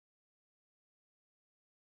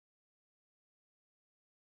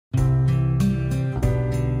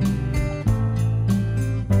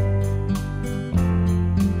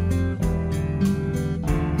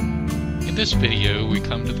this video, we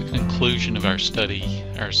come to the conclusion of our study,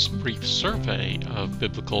 our brief survey of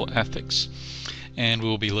biblical ethics, and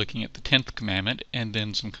we'll be looking at the 10th commandment and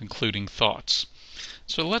then some concluding thoughts.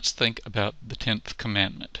 So let's think about the 10th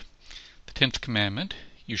commandment. The 10th commandment: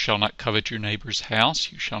 you shall not covet your neighbor's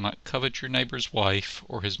house, you shall not covet your neighbor's wife,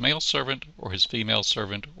 or his male servant, or his female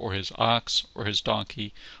servant, or his ox, or his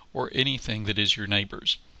donkey, or anything that is your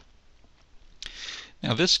neighbor's.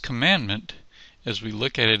 Now this commandment, as we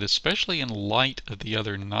look at it, especially in light of the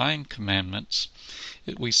other 9 commandments,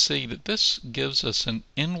 we see that this gives us an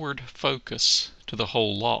inward focus to the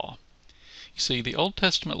whole law. You see, the Old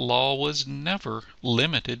Testament law was never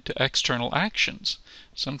limited to external actions.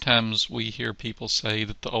 Sometimes we hear people say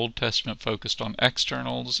that the Old Testament focused on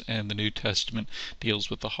externals and the New Testament deals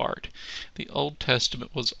with the heart. The Old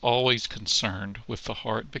Testament was always concerned with the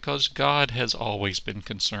heart because God has always been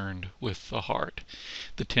concerned with the heart.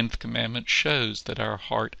 The 10th commandment shows that our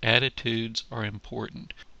heart attitudes are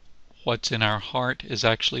important. What's in our heart is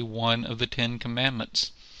actually one of the 10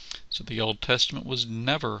 commandments. So the Old Testament was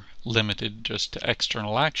never limited just to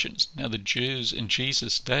external actions. Now the Jews in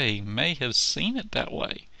Jesus' day may have seen it that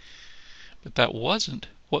way, but that wasn't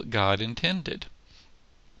what God intended.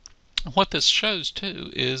 What this shows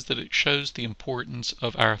too is that it shows the importance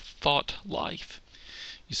of our thought life.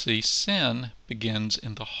 You see, sin begins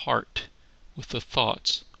in the heart, with the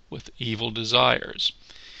thoughts, with evil desires.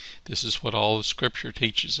 This is what all of Scripture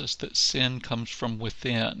teaches us, that sin comes from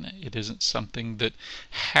within. It isn't something that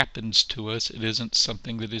happens to us. It isn't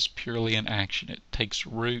something that is purely an action. It takes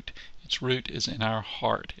root. Its root is in our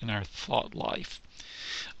heart, in our thought life.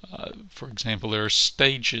 For example, there are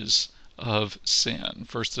stages of sin.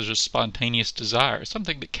 First, there's a spontaneous desire,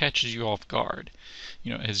 something that catches you off guard.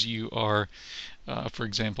 You know, as you are, for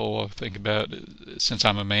example, think about, since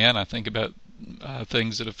I'm a man, I think about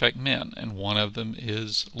things that affect men, and one of them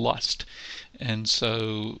is lust. And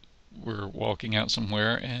so we're walking out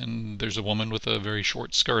somewhere and there's a woman with a very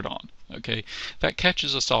short skirt on. Okay, that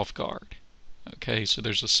catches us off guard. Okay, so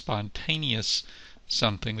there's a spontaneous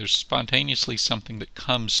something, there's spontaneously something that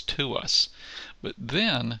comes to us. But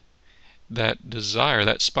then that desire,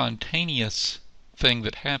 that spontaneous thing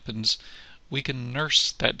that happens, we can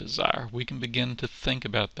nurse that desire. We can begin to think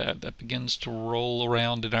about that. That begins to roll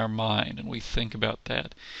around in our mind, and we think about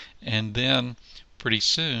that. And then pretty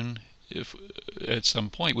soon, if at some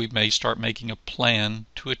point, we may start making a plan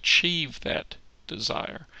to achieve that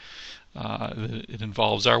desire. It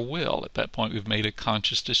involves our will. At that point, we've made a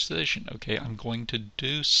conscious decision. Okay, I'm going to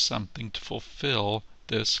do something to fulfill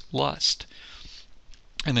this lust.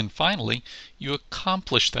 And then finally, you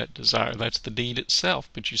accomplish that desire. That's the deed itself.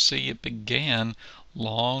 But you see, it began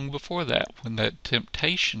long before that, when that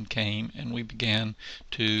temptation came and we began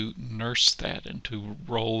to nurse that and to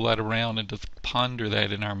roll that around and to ponder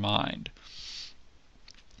that in our mind.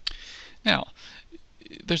 Now,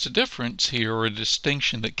 there's a difference here, or a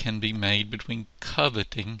distinction that can be made between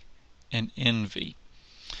coveting and envy.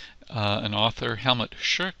 An author, Helmut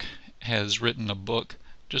Schuck, has written a book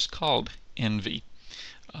just called Envy,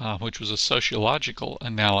 which was a sociological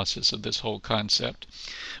analysis of this whole concept.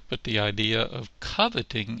 But the idea of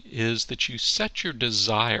coveting is that you set your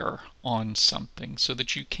desire on something so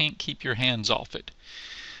that you can't keep your hands off it.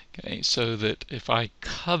 Okay, so that if I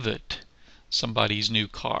covet somebody's new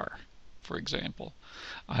car, for example,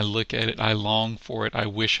 I look at it, I long for it, I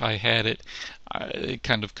wish I had it, it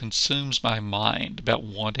kind of consumes my mind about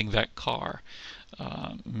wanting that car.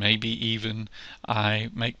 Maybe even I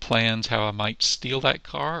make plans how I might steal that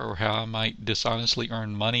car or how I might dishonestly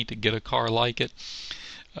earn money to get a car like it.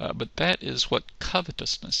 But that is what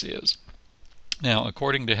covetousness is. Now,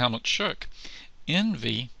 according to Helmut Schuck,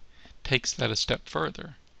 envy takes that a step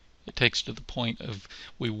further. It takes to the point of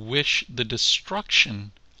we wish the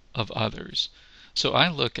destruction of others. So I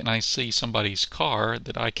look and I see somebody's car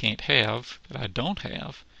that I can't have, that I don't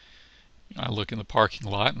have. I look in the parking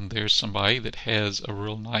lot and there's somebody that has a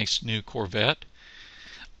real nice new Corvette.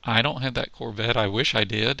 I don't have that Corvette. I wish I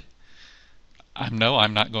did. I know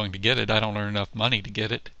I'm not going to get it. I don't earn enough money to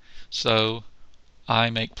get it. So I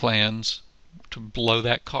make plans to blow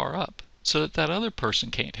that car up so that that other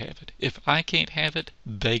person can't have it. If I can't have it,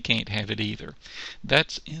 they can't have it either.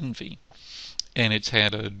 That's envy. And it's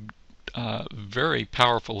had a very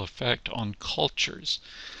powerful effect on cultures.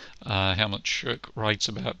 Helmut Schuck writes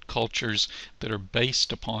about cultures that are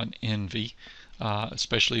based upon envy,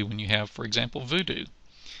 especially when you have, for example, voodoo.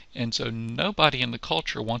 And so nobody in the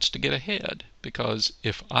culture wants to get ahead, because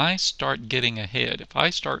if I start getting ahead, if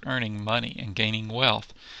I start earning money and gaining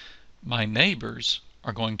wealth, my neighbors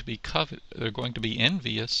are going to be they're going to be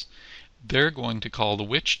envious. they're going to call the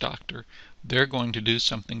witch doctor. They're going to do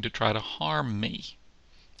something to try to harm me.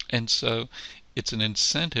 And so it's an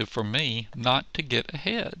incentive for me not to get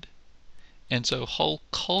ahead. And so whole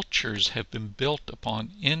cultures have been built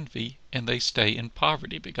upon envy, and they stay in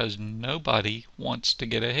poverty because nobody wants to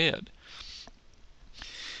get ahead.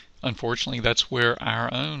 Unfortunately, that's where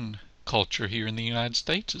our own culture here in the United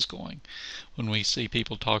States is going. When we see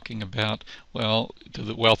people talking about, well, to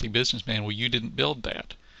the wealthy businessman, well, you didn't build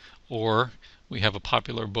that. Or we have a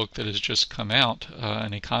popular book that has just come out,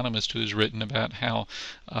 an economist who has written about how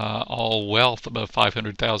all wealth above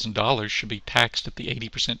 $500,000 should be taxed at the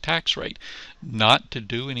 80% tax rate. Not to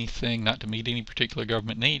do anything, not to meet any particular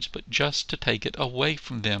government needs, but just to take it away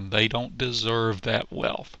from them. They don't deserve that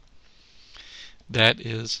wealth. That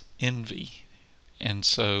is envy. And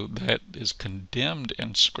so that is condemned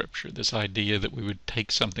in Scripture, this idea that we would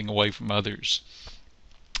take something away from others.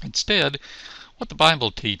 Instead, what the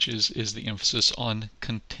Bible teaches is the emphasis on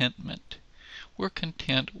contentment. We're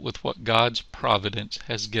content with what God's providence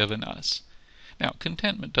has given us. Now,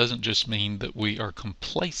 contentment doesn't just mean that we are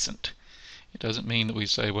complacent. It doesn't mean that we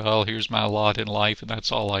say, well, here's my lot in life and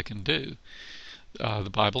that's all I can do. The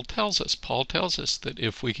Bible tells us, Paul tells us, that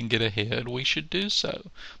if we can get ahead, we should do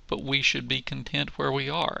so. But we should be content where we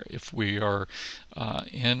are. If we are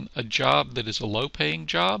in a job that is a low-paying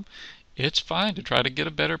job, it's fine to try to get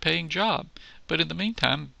a better paying job. But in the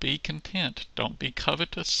meantime, be content. Don't be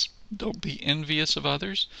covetous. Don't be envious of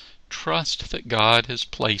others. Trust that God has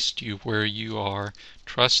placed you where you are.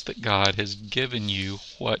 Trust that God has given you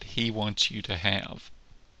what He wants you to have.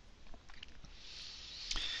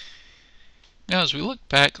 Now, as we look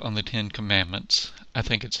back on the Ten Commandments, I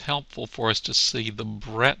think it's helpful for us to see the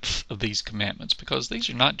breadth of these commandments, because these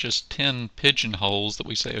are not just 10 pigeonholes that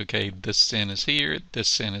we say, okay, this sin is here,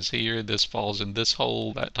 this falls in this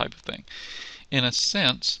hole, that type of thing. In a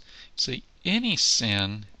sense, see, any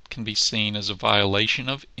sin can be seen as a violation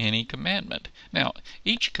of any commandment. Now,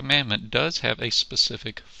 each commandment does have a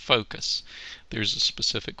specific focus. There's a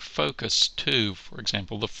specific focus to, for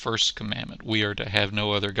example, the first commandment, we are to have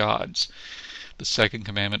no other gods. The second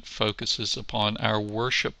commandment focuses upon our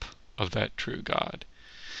worship of that true God.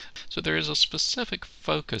 So there is a specific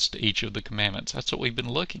focus to each of the commandments. That's what we've been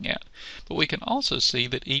looking at. But we can also see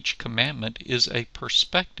that each commandment is a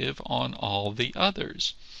perspective on all the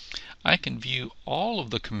others. I can view all of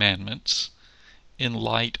the commandments in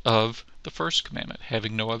light of the first commandment,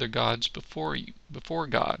 having no other gods before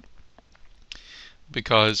God.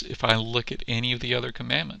 Because if I look at any of the other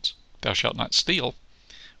commandments, thou shalt not steal,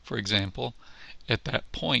 for example, at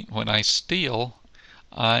that point when I steal,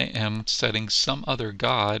 I am setting some other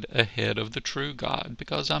God ahead of the true God,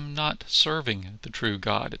 because I'm not serving the true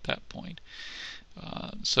God at that point.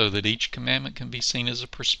 So that each commandment can be seen as a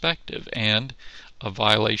perspective, and a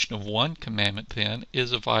violation of one commandment then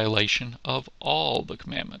is a violation of all the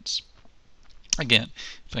commandments. Again,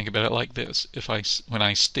 think about it like this. When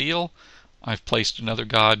I steal, I've placed another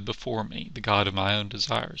God before me, the God of my own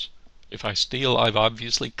desires. If I steal, I've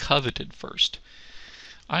obviously coveted first.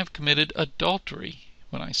 I've committed adultery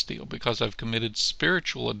when I steal, because I've committed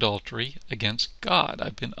spiritual adultery against God.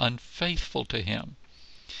 I've been unfaithful to Him.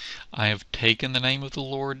 I have taken the name of the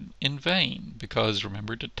Lord in vain, because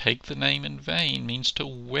remember, to take the name in vain means to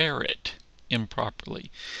wear it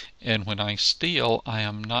improperly. And when I steal, I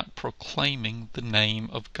am not proclaiming the name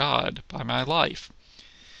of God by my life.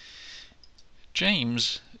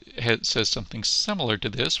 James says something similar to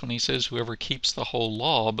this when he says, whoever keeps the whole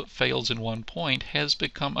law but fails in one point has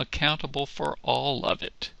become accountable for all of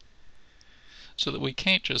it. So that we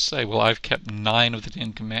can't just say, well, I've kept 9 of the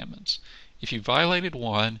 10 commandments. If you violated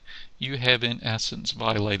one, you have in essence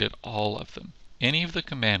violated all of them. Any of the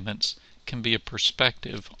commandments can be a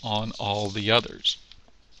perspective on all the others.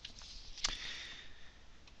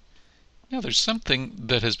 Now, there's something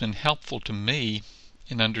that has been helpful to me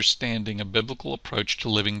in understanding a biblical approach to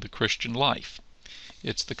living the Christian life.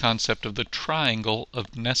 It's the concept of the triangle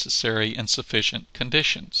of necessary and sufficient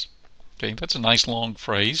conditions. Okay, that's a nice long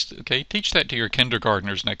phrase. Okay, teach that to your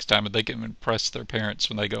kindergartners next time, and they can impress their parents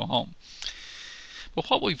when they go home. But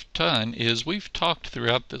what we've done is we've talked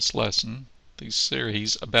throughout this lesson, this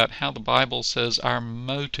series, about how the Bible says our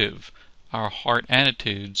motive, our heart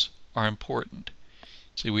attitudes are important.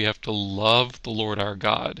 See, we have to love the Lord our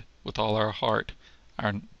God with all our heart,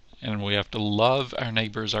 and we have to love our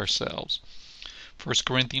neighbors ourselves. 1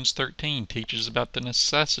 Corinthians 13 teaches about the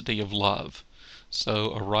necessity of love.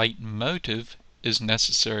 So a right motive is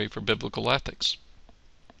necessary for biblical ethics.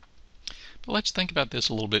 But let's think about this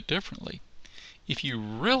a little bit differently. If you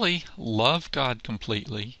really love God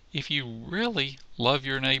completely, if you really love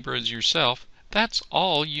your neighbor as yourself, That's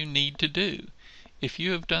all you need to do. If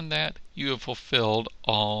you have done that, you have fulfilled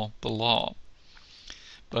all the law.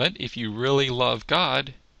 But if you really love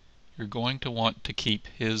God, you're going to want to keep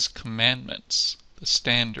His commandments, the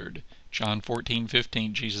standard. John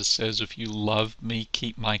 14:15, Jesus says, if you love me,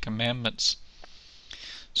 keep my commandments.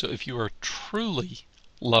 So if you are truly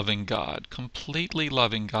loving God, completely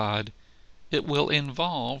loving God, it will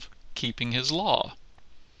involve keeping His law.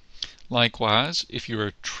 Likewise, if you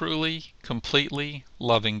are truly, completely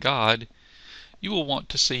loving God, you will want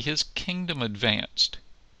to see His kingdom advanced.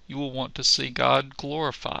 You will want to see God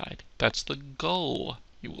glorified. That's the goal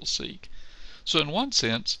you will seek. So in one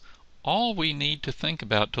sense, all we need to think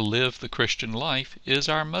about to live the Christian life is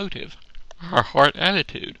our motive, our heart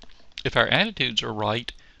attitude. If our attitudes are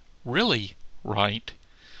right, really right,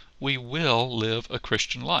 we will live a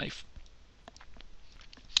Christian life.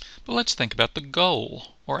 But let's think about the goal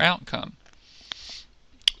or outcome.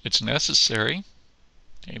 It's necessary.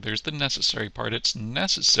 Okay, there's the necessary part. It's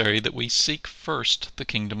necessary that we seek first the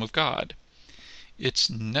kingdom of God.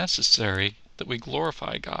 It's necessary that we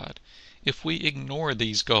glorify God. If we ignore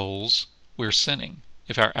these goals, we're sinning.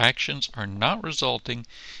 If our actions are not resulting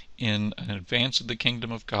in an advance of the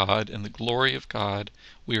kingdom of God and the glory of God,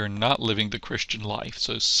 we are not living the Christian life.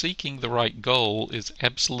 So seeking the right goal is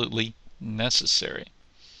absolutely necessary.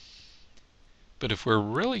 But if we're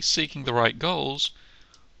really seeking the right goals,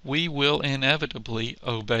 we will inevitably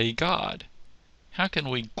obey God. How can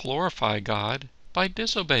we glorify God? By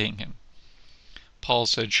disobeying Him. Paul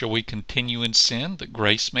said, shall we continue in sin that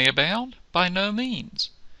grace may abound? By no means.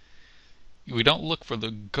 We don't look for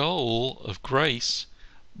the goal of grace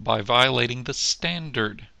by violating the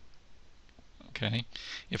standard. Okay?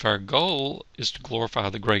 If our goal is to glorify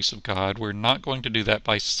the grace of God, we're not going to do that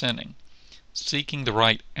by sinning. Seeking the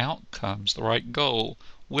right outcomes, the right goal,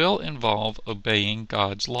 will involve obeying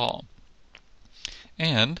God's law.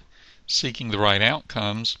 And seeking the right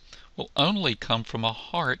outcomes will only come from a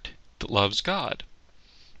heart that loves God.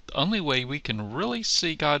 The only way we can really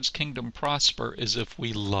see God's kingdom prosper is if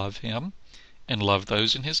we love Him and love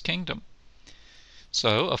those in His kingdom.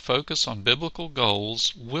 So a focus on biblical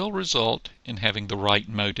goals will result in having the right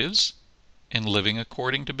motives and living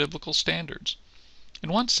according to biblical standards.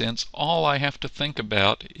 In one sense, all I have to think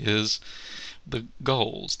about is the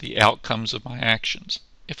goals, the outcomes of my actions.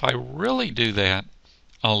 If I really do that,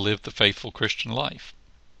 I'll live the faithful Christian life.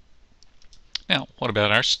 Now, what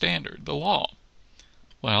about our standard, the law?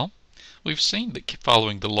 Well, we've seen that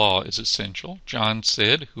following the law is essential. John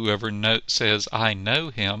said, whoever says, I know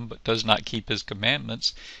him, but does not keep his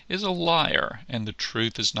commandments, is a liar, and the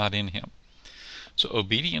truth is not in him. So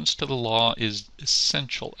obedience to the law is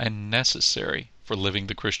essential and necessary for living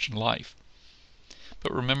the Christian life.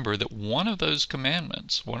 But remember that one of those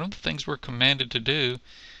commandments, one of the things we're commanded to do,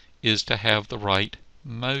 is to have the right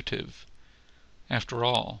motive. After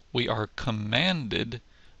all, we are commanded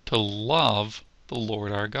to love the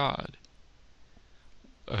Lord our God.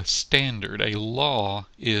 A standard, a law,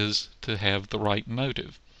 is to have the right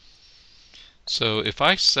motive. So if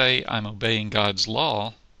I say I'm obeying God's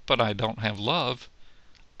law, but I don't have love,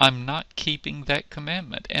 I'm not keeping that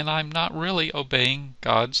commandment, and I'm not really obeying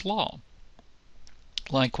God's law.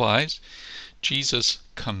 Likewise, Jesus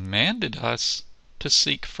commanded us to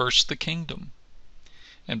seek first the kingdom.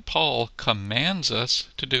 And Paul commands us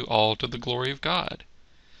to do all to the glory of God.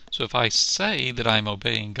 So if I say that I'm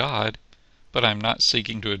obeying God, but I'm not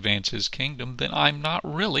seeking to advance His kingdom, then I'm not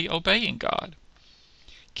really obeying God.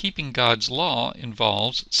 Keeping God's law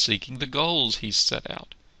involves seeking the goals He's set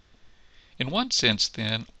out. In one sense,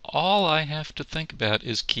 then, all I have to think about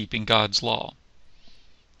is keeping God's law.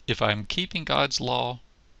 If I'm keeping God's law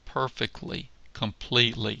perfectly,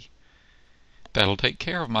 completely, that'll take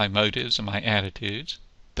care of my motives and my attitudes.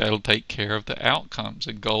 That'll take care of the outcomes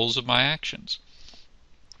and goals of my actions.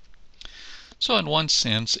 So in one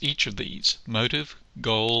sense, each of these, motive,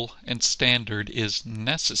 goal, and standard, is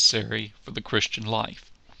necessary for the Christian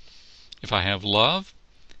life. If I have love,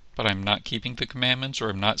 but I'm not keeping the commandments or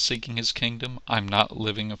I'm not seeking His kingdom, I'm not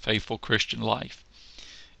living a faithful Christian life.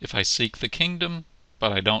 If I seek the kingdom,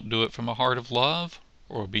 but I don't do it from a heart of love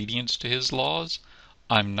or obedience to His laws,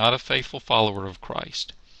 I'm not a faithful follower of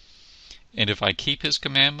Christ. And if I keep His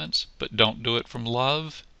commandments, but don't do it from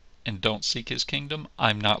love and don't seek His kingdom,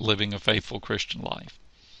 I'm not living a faithful Christian life.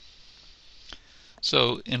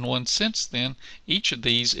 So, in one sense then, each of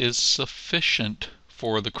these is sufficient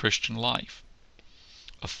for the Christian life.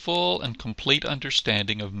 A full and complete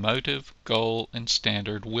understanding of motive, goal, and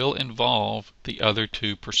standard will involve the other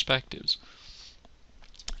two perspectives.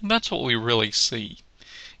 And that's what we really see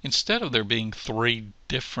Instead of there being three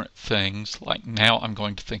different things, like now I'm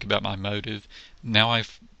going to think about my motive, now I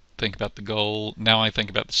think about the goal, now I think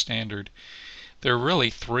about the standard, there are really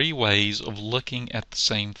three ways of looking at the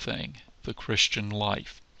same thing, the Christian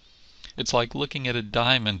life. It's like looking at a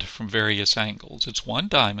diamond from various angles. It's one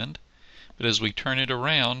diamond, but as we turn it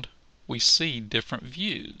around, we see different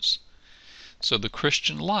views. So the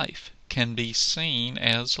Christian life can be seen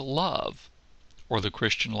as love, or the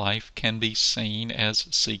Christian life can be seen as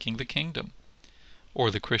seeking the kingdom,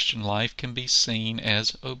 or the Christian life can be seen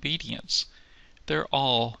as obedience. They're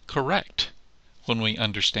all correct when we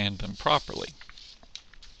understand them properly.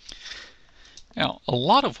 Now, a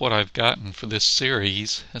lot of what I've gotten for this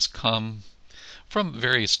series has come from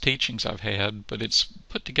various teachings I've had, but it's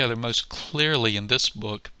put together most clearly in this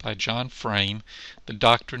book by John Frame, The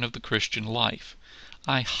Doctrine of the Christian Life.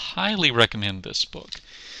 I highly recommend this book.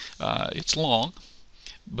 It's long,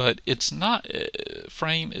 but it's not.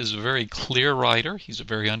 Frame is a very clear writer. He's a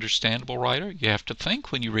very understandable writer. You have to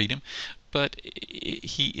think when you read him, but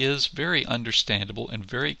he is very understandable and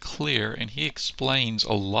very clear, and he explains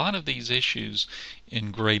a lot of these issues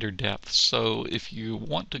in greater depth. So if you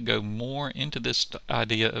want to go more into this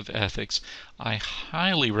idea of ethics, I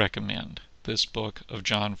highly recommend this book of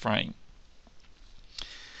John Frame.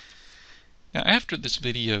 Now, after this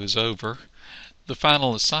video is over, the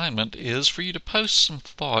final assignment is for you to post some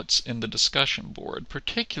thoughts in the discussion board.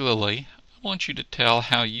 Particularly, I want you to tell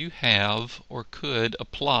how you have or could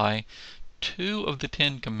apply 2 of the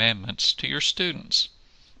 10 commandments to your students.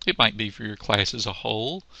 It might be for your class as a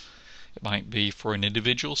whole, it might be for an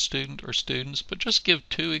individual student or students, but just give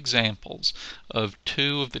 2 examples of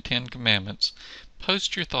 2 of the 10 commandments.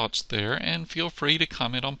 Post your thoughts there and feel free to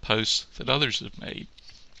comment on posts that others have made.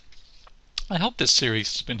 I hope this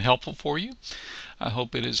series has been helpful for you. I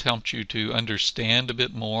hope it has helped you to understand a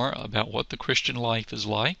bit more about what the Christian life is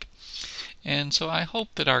like. And so I hope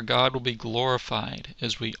that our God will be glorified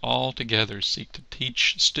as we all together seek to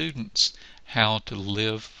teach students how to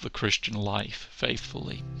live the Christian life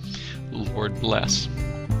faithfully. The Lord bless.